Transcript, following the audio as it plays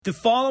The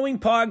following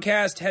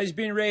podcast has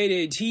been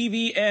rated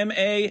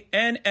TVMA,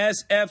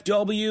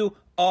 NSFW,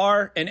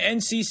 R, and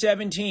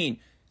NC-17,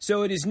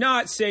 so it is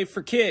not safe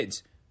for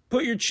kids.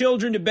 Put your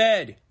children to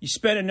bed. You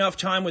spend enough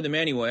time with them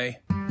anyway.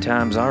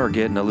 Times are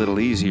getting a little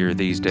easier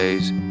these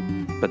days,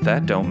 but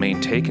that don't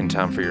mean taking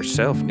time for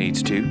yourself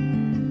needs to.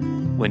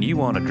 When you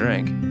want a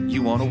drink,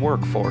 you want to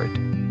work for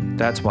it.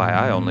 That's why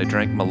I only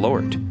drink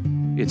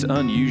Malort. Its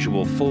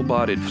unusual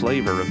full-bodied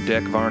flavor of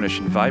deck varnish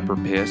and viper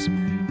piss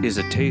is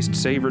a taste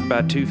savored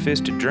by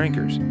two-fisted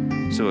drinkers.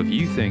 So if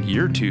you think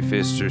your two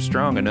fists are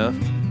strong enough,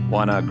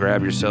 why not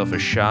grab yourself a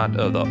shot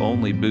of the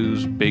only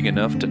booze big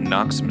enough to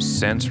knock some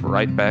sense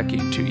right back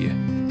into you?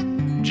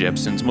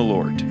 Jeppson's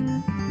Malort.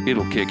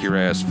 It'll kick your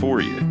ass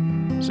for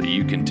you, so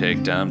you can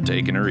take time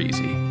taking her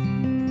easy.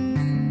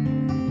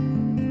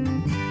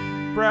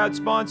 Proud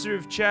sponsor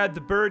of Chad the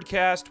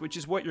Birdcast, which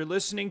is what you're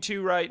listening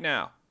to right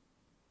now.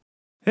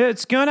 Hey,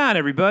 what's going on,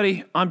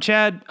 everybody? I'm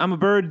Chad. I'm a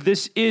bird.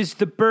 This is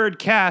the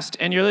Birdcast,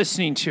 and you're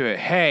listening to it.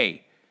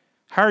 Hey,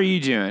 how are you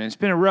doing? It's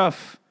been a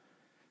rough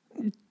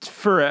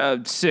for a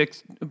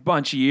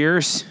bunch of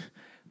years,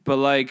 but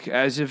like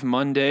as of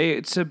Monday,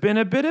 it's been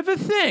a bit of a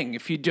thing.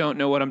 If you don't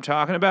know what I'm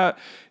talking about,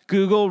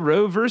 Google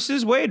Roe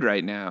versus Wade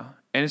right now,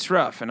 and it's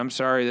rough. And I'm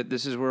sorry that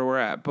this is where we're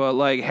at, but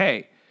like,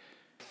 hey,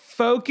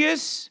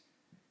 focus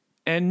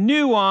and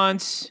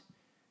nuance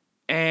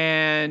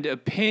and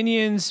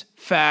opinions,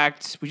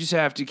 facts. We just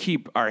have to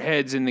keep our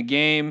heads in the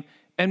game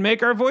and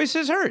make our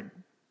voices heard.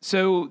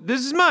 So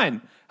this is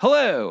mine.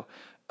 Hello.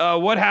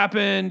 What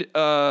happened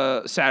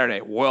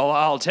Saturday? Well,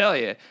 I'll tell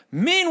you.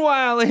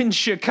 Meanwhile, in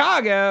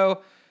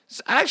Chicago,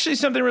 actually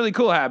something really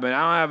cool happened. I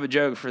don't have a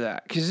joke for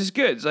that because it's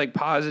good. It's like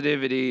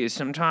positivity is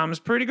sometimes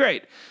pretty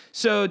great.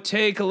 So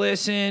take a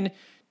listen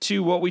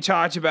to what we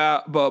talked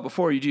about, but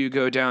before you do,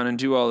 go down and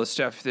do all the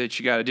stuff that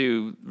you got to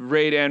do,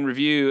 rate and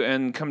review,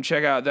 and come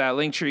check out that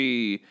link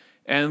tree,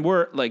 and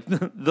we're like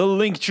the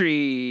link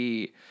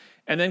tree,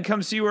 and then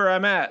come see where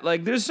I'm at.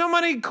 Like, there's so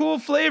many cool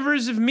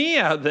flavors of me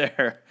out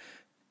there.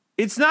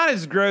 It's not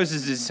as gross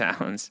as it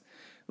sounds.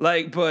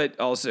 Like, but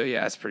also,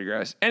 yeah, it's pretty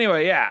gross.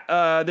 Anyway,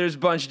 yeah, there's a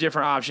bunch of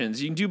different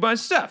options. You can do a bunch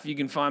of stuff. You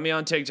can find me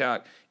on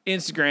TikTok,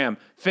 Instagram,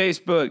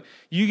 Facebook.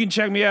 You can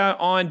check me out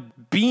on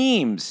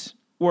Beams,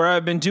 where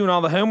I've been doing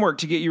all the homework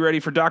to get you ready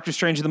for Doctor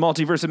Strange and the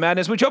Multiverse of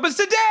Madness, which opens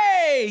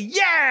today!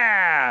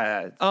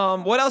 Yeah!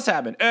 What else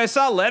happened? I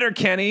saw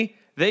Letterkenny.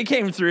 They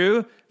came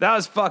through. That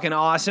was fucking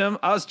awesome.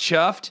 I was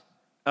chuffed.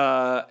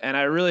 And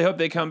I really hope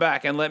they come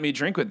back and let me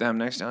drink with them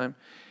next time.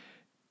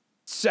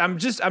 So I'm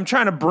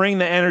trying to bring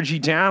the energy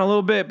down a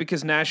little bit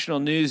because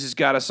national news has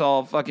got us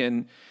all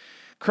fucking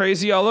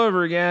crazy all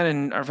over again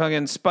and are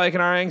fucking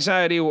spiking our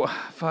anxiety.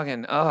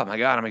 Fucking, oh my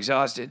God, I'm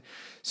exhausted.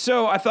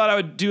 So I thought I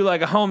would do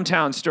like a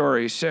hometown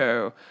story.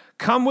 So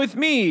come with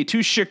me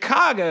to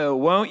Chicago,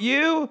 won't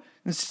you?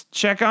 Let's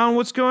check on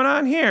what's going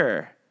on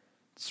here.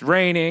 It's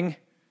raining.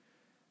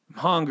 I'm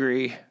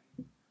hungry.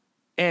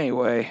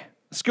 Anyway,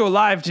 let's go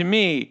live to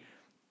me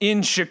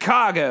in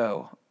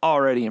Chicago,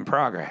 already in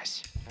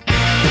progress.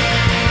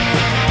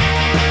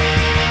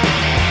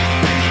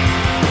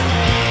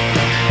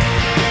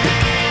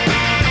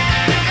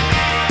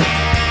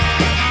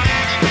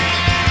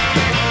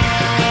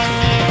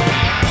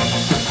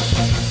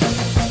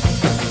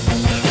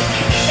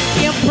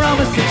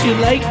 Promise that you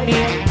like me,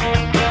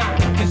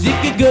 cause it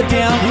could go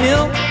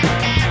downhill.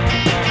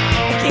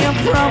 I can't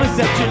promise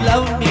that you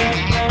love me,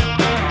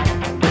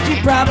 but you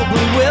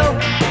probably will.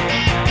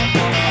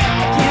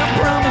 I can't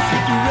promise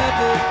if you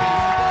ever.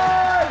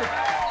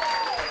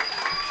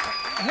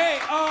 Hey,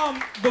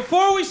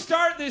 before we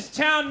start this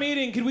town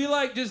meeting, could we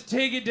like just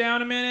take it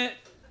down a minute?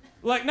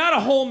 Like, not a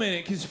whole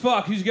minute, cause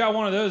fuck, who's got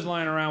one of those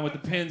lying around with the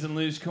pins and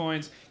loose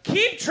coins?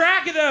 Keep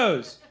track of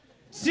those.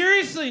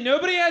 Seriously,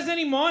 nobody has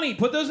any money.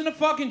 Put those in a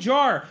fucking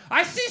jar.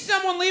 I see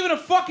someone leaving a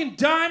fucking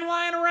dime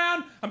lying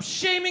around. I'm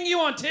shaming you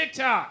on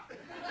TikTok.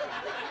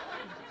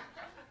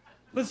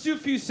 Let's do a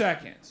few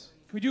seconds.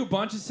 Can we do a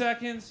bunch of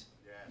seconds?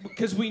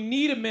 Because we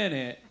need a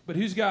minute, but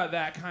who's got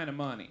that kind of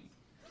money?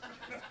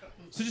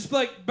 So just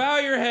like bow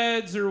your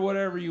heads or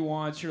whatever you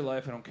want. It's your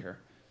life. I don't care.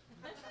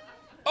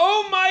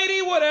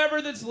 Almighty whatever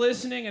that's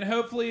listening, and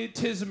hopefully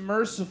 'tis a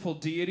merciful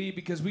deity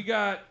because we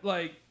got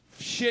like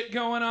shit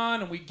going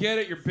on and we get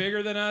it, you're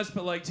bigger than us,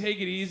 but like take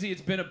it easy,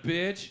 it's been a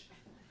bitch.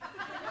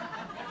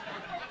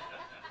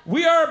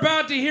 We are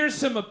about to hear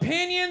some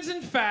opinions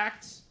and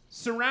facts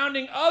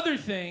surrounding other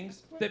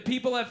things that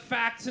people have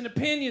facts and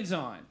opinions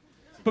on.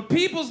 But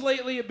people's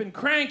lately have been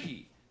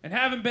cranky and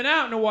haven't been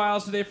out in a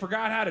while, so they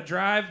forgot how to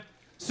drive.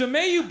 So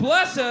may you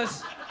bless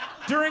us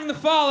during the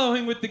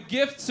following with the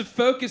gifts of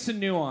focus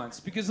and nuance,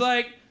 because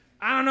like,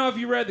 I don't know if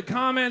you read the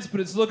comments, but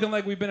it's looking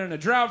like we've been in a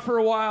drought for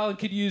a while and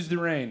could use the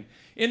rain.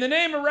 In the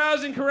name of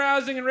rousing,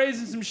 carousing, and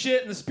raising some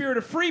shit, in the spirit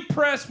of free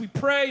press, we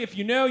pray. If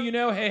you know, you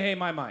know. Hey, hey,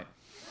 my.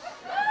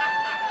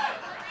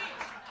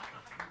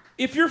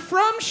 If you're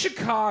from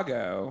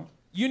Chicago,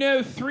 you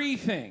know three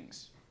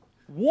things.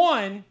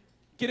 One,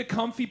 get a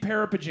comfy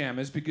pair of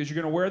pajamas because you're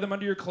going to wear them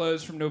under your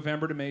clothes from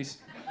November to May.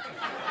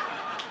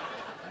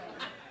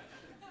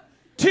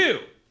 2,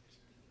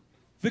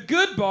 The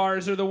good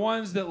bars are the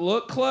ones that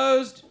look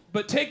closed,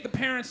 but take the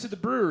parents to the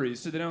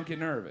breweries so they don't get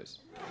nervous.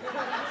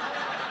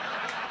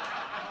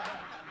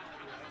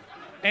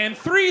 And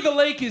 3, the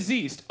lake is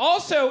east.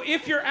 Also,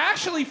 if you're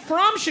actually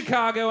from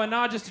Chicago and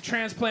not just a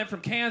transplant from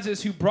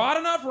Kansas who brought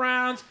enough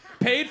rounds,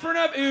 paid for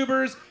enough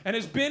Ubers, and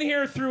has been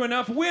here through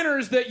enough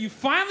winters that you've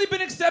finally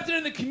been accepted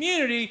in the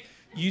community,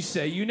 you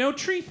say you know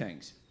tree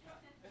things.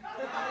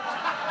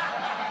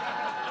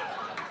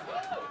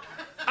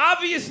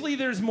 Obviously,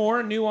 there's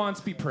more, nuance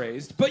be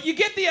praised, but you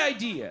get the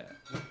idea.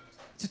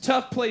 It's a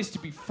tough place to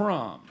be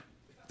from.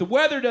 If the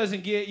weather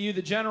doesn't get you,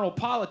 the general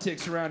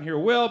politics around here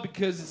will,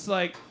 because it's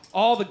like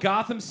all the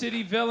Gotham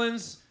City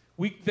villains,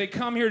 they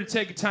come here to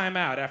take a time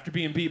out after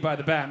being beat by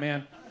the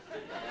Batman.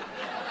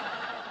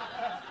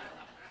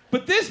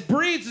 But this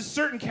breeds a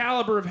certain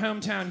caliber of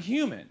hometown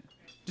human,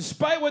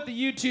 despite what the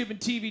YouTube and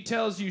TV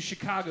tells you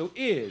Chicago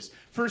is.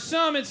 For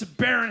some, it's a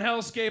barren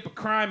hellscape of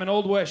crime and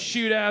Old West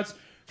shootouts.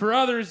 For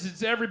others,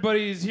 it's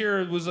everybody's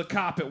here was a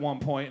cop at one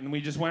point and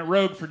we just went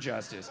rogue for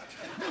justice.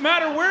 No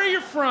matter where you're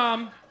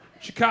from,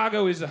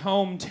 Chicago is a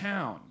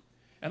hometown.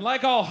 And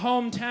like all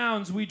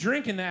hometowns, we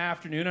drink in the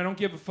afternoon. I don't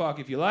give a fuck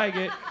if you like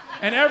it.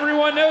 And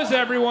everyone knows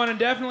everyone and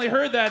definitely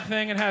heard that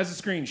thing and has a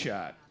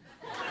screenshot.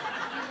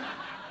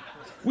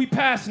 We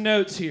pass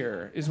notes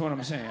here, is what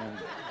I'm saying.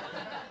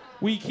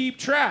 We keep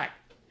track.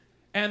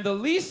 And the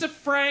Lisa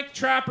Frank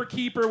Trapper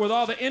Keeper with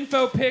all the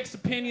info, pics,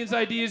 opinions,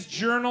 ideas,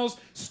 journals,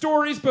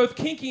 stories, both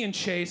kinky and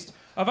chaste,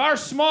 of our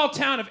small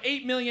town of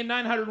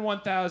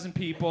 8,901,000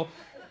 people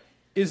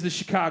is the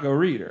Chicago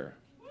Reader.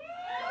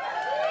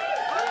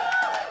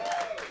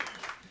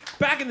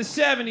 Back in the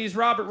 70s,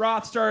 Robert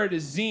Roth started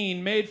a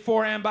zine made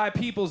for and by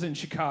peoples in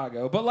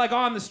Chicago, but like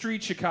on the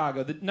street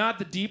Chicago, not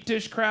the deep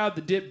dish crowd,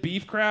 the dip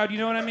beef crowd, you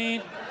know what I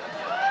mean?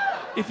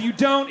 If you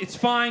don't, it's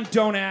fine,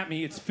 don't at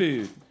me, it's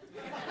food.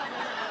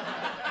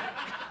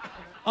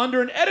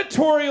 Under an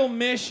editorial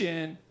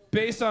mission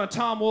based on a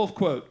Tom Wolfe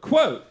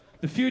quote,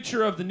 the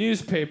future of the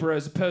newspaper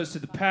as opposed to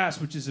the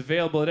past, which is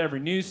available at every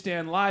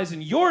newsstand, lies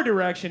in your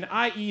direction,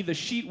 i.e. the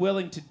sheet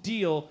willing to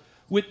deal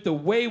with the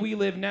way we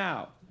live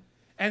now.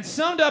 And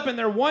summed up in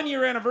their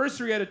 1-year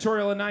anniversary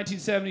editorial in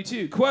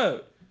 1972,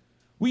 quote,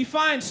 we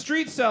find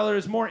street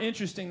sellers more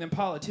interesting than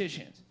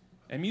politicians,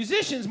 and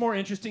musicians more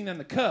interesting than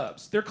the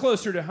Cubs. They're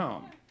closer to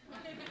home.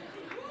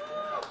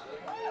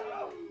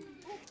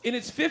 In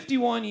its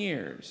 51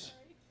 years,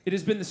 it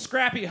has been the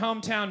scrappy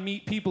hometown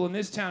meat people in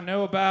this town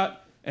know about,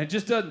 and it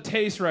just doesn't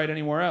taste right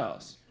anywhere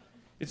else.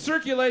 It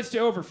circulates to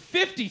over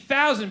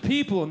 50,000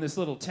 people in this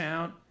little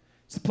town.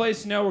 It's the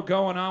place to know what's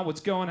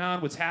going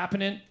on, what's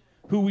happening,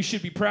 who we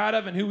should be proud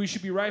of and who we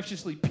should be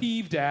righteously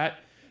peeved at,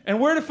 and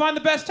where to find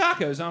the best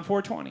tacos on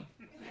 420.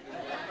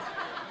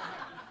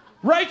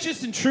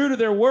 Righteous and true to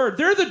their word,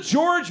 they're the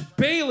George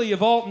Bailey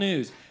of alt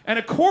news. And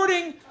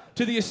according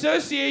to the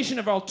Association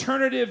of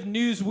Alternative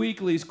News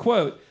Weeklies,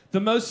 quote, the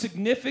most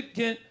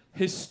significant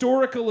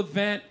historical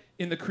event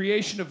in the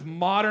creation of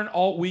modern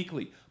alt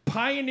weekly,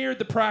 pioneered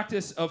the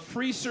practice of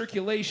free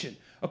circulation,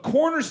 a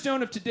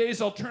cornerstone of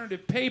today's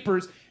alternative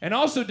papers, and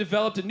also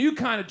developed a new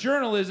kind of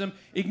journalism,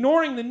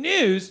 ignoring the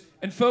news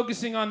and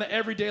focusing on the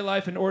everyday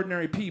life and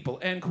ordinary people,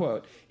 end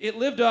quote. It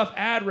lived off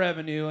ad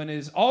revenue and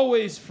is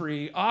always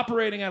free,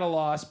 operating at a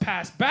loss,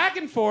 passed back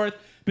and forth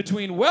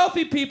between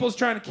wealthy peoples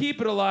trying to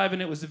keep it alive,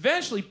 and it was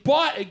eventually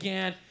bought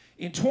again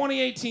in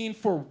 2018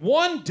 for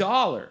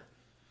 $1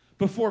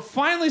 before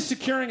finally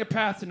securing a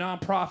path to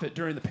nonprofit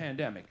during the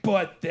pandemic.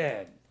 But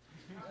then,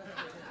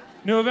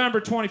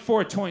 November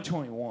 24th,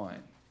 2021,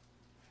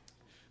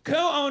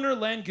 co-owner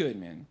Len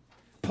Goodman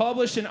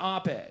published an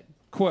op-ed,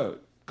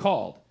 quote,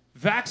 called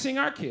Vaxing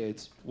Our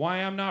Kids, Why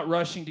I'm Not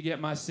Rushing to Get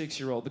My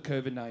 6-Year-Old the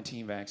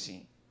COVID-19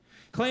 Vaccine,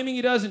 claiming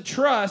he doesn't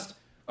trust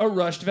a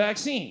rushed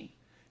vaccine,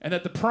 and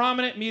that the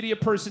prominent media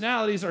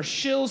personalities are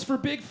shills for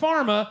Big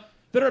Pharma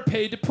that are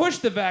paid to push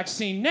the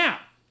vaccine now.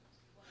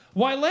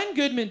 Why Len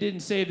Goodman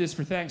didn't save this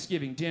for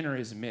Thanksgiving dinner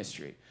is a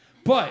mystery,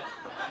 but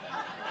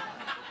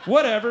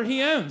whatever,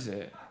 he owns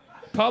it.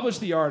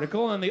 Published the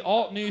article, and the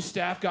alt news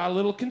staff got a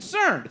little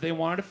concerned. They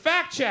wanted a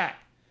fact check.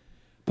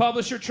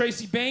 Publisher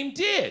Tracy Bain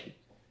did.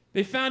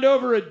 They found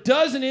over a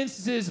dozen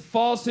instances of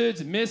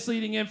falsehoods and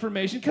misleading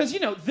information because,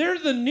 they're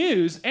the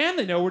news and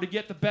they know where to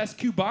get the best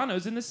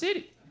Cubanos in the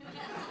city.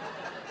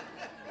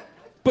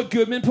 But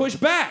Goodman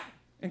pushed back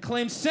and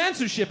claimed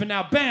censorship, and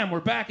now, bam, we're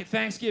back at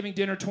Thanksgiving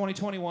dinner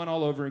 2021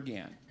 all over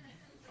again.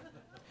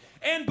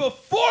 And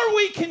before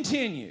we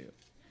continue,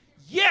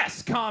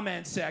 yes,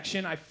 comment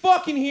section, I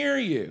fucking hear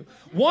you.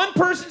 One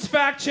person's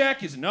fact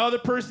check is another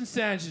person's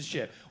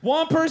censorship.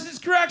 One person's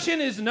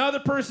correction is another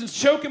person's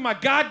choking my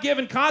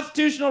God-given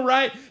constitutional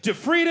right to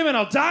freedom, and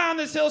I'll die on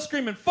this hill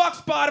screaming, fuck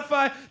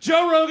Spotify,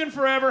 Joe Rogan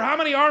forever, how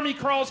many army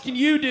crawls can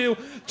you do?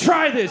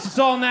 Try this, it's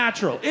all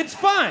natural. It's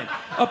fine.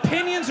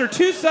 Opinions are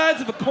two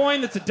sides of a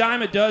coin that's a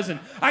dime a dozen.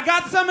 I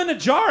got some in a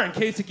jar in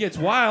case it gets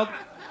wild.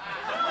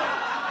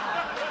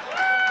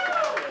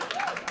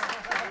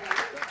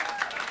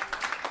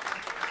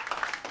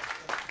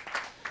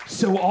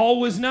 So all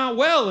was not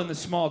well in the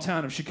small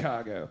town of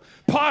Chicago.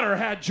 Potter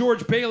had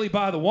George Bailey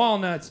by the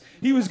walnuts.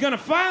 He was going to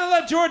finally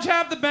let George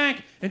have the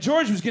bank, and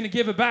George was going to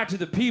give it back to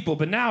the people.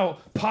 But now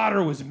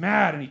Potter was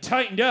mad, and he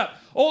tightened up.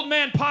 Old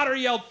man Potter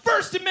yelled,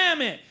 "First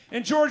Amendment!"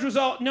 And George was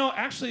all, "No,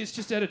 actually, it's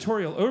just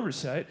editorial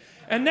oversight."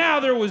 And now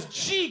there was,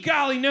 gee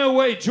golly, no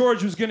way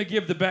George was going to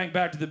give the bank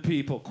back to the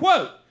people.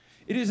 Quote,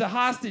 "It is a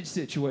hostage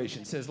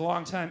situation," says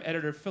longtime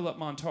editor Philip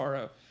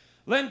Montaro.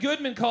 Len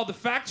Goodman called the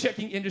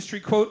fact-checking industry,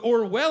 quote,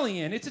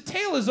 "Orwellian. It's a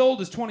tale as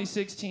old as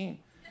 2016.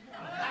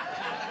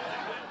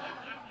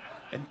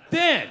 And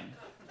then,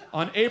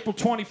 on April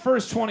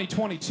 21st,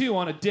 2022,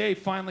 on a day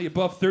finally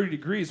above 30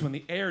 degrees when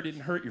the air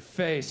didn't hurt your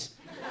face,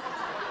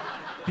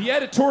 the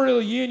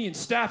editorial union,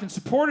 staff, and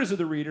supporters of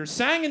the Reader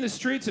sang in the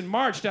streets and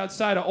marched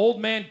outside of Old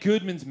Man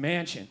Goodman's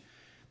mansion.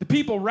 The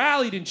people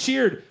rallied and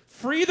cheered,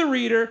 "Free the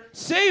Reader,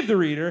 save the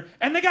Reader,"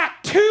 and they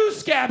got 2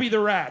 Scabby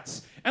the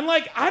Rats. And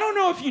I don't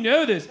know if you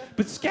know this,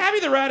 but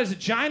Scabby the Rat is a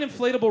giant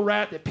inflatable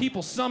rat that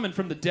people summon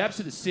from the depths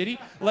of the city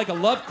like a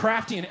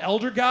Lovecraftian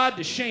elder god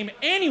to shame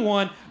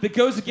anyone that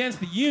goes against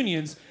the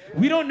unions.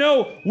 We don't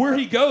know where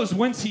he goes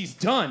once he's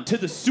done. To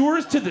the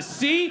sewers, to the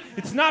sea?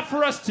 It's not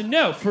for us to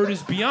know, for it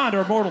is beyond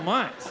our mortal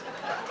minds.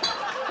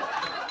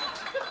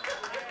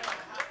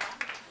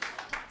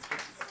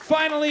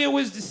 Finally, it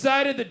was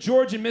decided that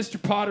George and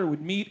Mr. Potter would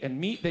meet, and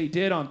meet they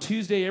did on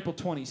Tuesday, April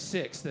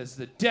 26th, as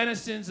the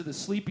denizens of the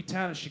sleepy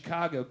town of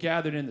Chicago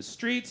gathered in the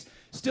streets,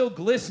 still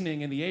glistening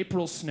in the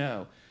April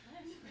snow.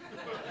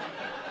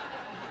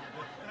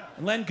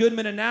 And Len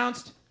Goodman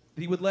announced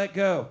that he would let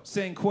go,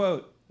 saying,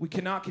 quote, "We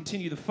cannot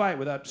continue the fight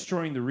without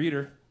destroying the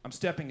Reader. I'm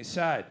stepping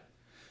aside."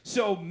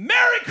 So,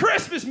 Merry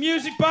Christmas,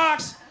 Music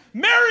Box!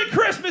 Merry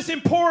Christmas,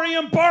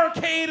 Emporium,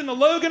 Barcade, and the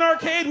Logan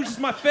Arcade, which is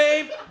my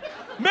fave.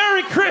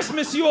 Merry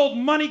Christmas, you old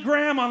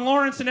MoneyGram on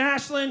Lawrence and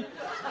Ashland.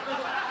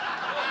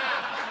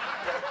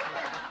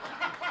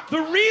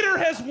 The Reader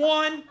has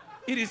won.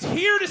 It is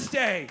here to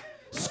stay.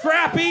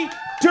 Scrappy,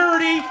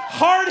 dirty,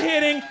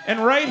 hard-hitting,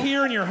 and right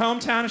here in your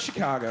hometown of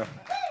Chicago.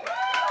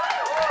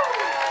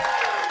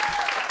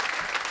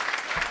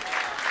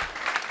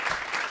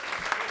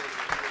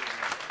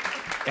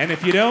 And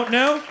if you don't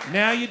know,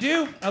 now you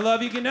do. I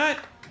love you. Good night.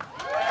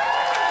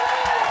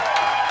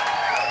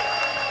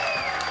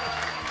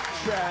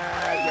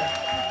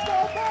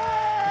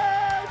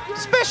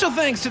 Special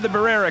thanks to the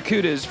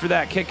Barracudas for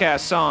that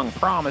kick-ass song,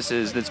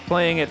 Promises, that's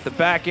playing at the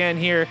back end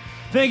here.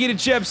 Thank you to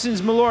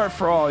Jepson's Malort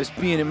for always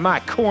being in my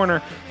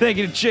corner. Thank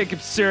you to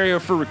Jacob Serio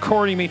for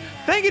recording me.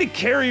 Thank you to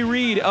Carrie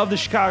Reed of the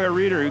Chicago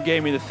Reader who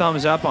gave me the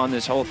thumbs up on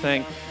this whole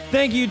thing.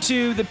 Thank you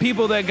to the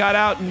people that got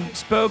out and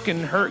spoke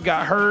and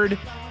got heard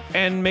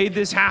and made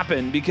this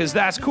happen, because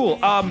that's cool.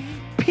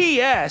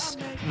 P.S.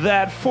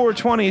 That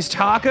 420's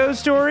taco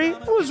story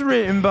was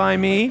written by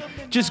me.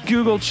 Just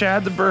Google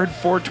Chad the Bird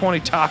 420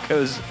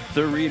 tacos,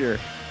 the Reader.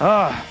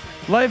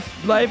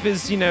 Life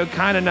is,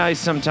 kind of nice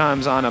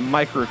sometimes on a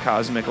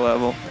microcosmic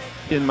level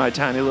in my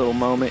tiny little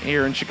moment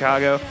here in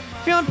Chicago.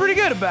 Feeling pretty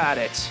good about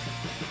it.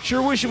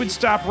 Sure wish it would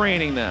stop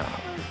raining though,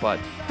 but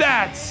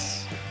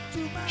that's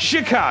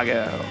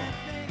Chicago.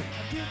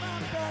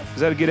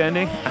 Is that a good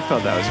ending? I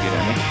thought that was a good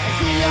ending.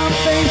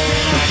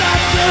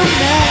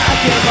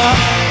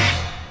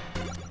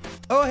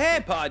 Oh, hey,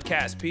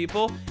 podcast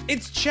people.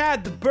 It's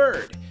Chad the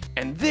Bird.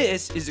 And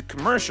this is a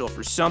commercial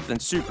for something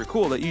super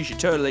cool that you should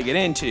totally get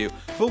into.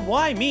 But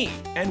why me?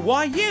 And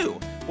why you?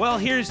 Well,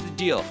 here's the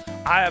deal.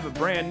 I have a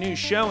brand new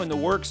show in the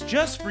works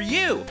just for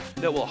you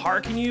that will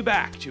hearken you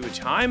back to a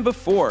time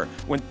before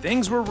when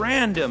things were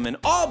random and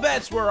all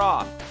bets were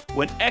off.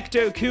 When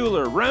Ecto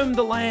Cooler roamed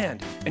the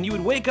land and you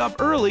would wake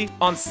up early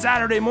on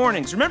Saturday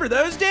mornings. Remember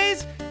those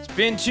days? It's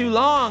been too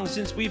long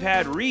since we've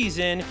had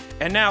Reason,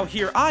 and now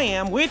here I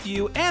am with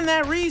you and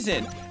that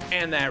Reason.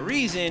 And that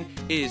Reason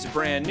is a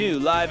brand new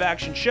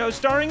live-action show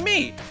starring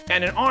me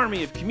and an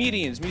army of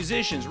comedians,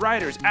 musicians,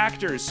 writers,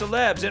 actors,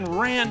 celebs, and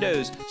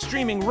randos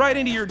streaming right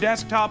into your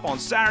desktop on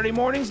Saturday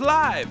mornings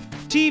live.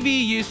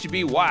 TV used to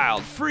be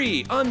wild,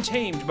 free,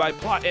 untamed by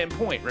plot and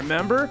point,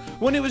 remember?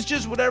 When it was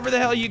just whatever the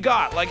hell you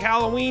got, like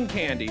Halloween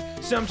candy.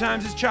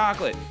 Sometimes it's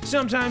chocolate,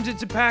 sometimes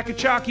it's a pack of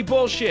chalky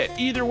bullshit.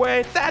 Either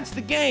way, that's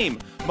the game.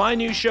 My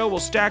new show will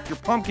stack your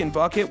pumpkin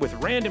bucket with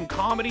random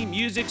comedy,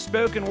 music,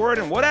 spoken word,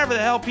 and whatever the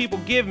hell people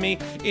give me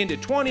into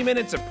 20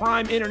 minutes of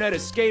prime internet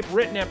escape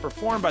written and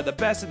performed by the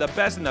best of the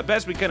best and the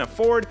best we can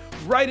afford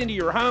right into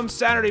your home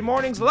Saturday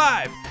mornings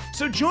live.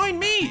 So join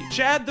me,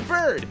 Chad the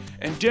Bird,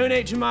 and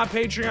donate to my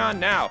Patreon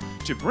now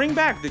to bring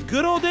back the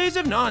good old days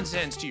of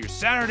nonsense to your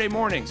Saturday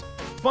mornings.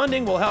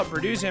 Funding will help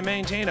produce and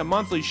maintain a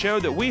monthly show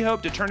that we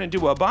hope to turn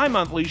into a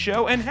bi-monthly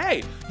show, and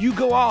hey, you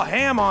go all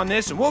ham on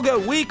this and we'll go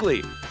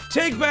weekly.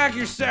 Take back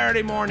your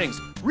Saturday mornings,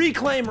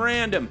 reclaim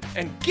random,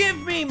 and give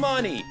me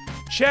money.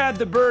 Chad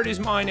the Bird is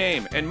my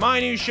name, and my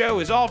new show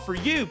is all for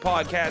you,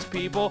 podcast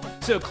people,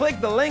 so click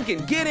the link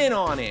and get in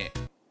on it.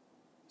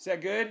 Is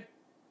that good?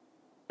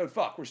 Oh,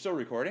 fuck, we're still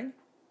recording?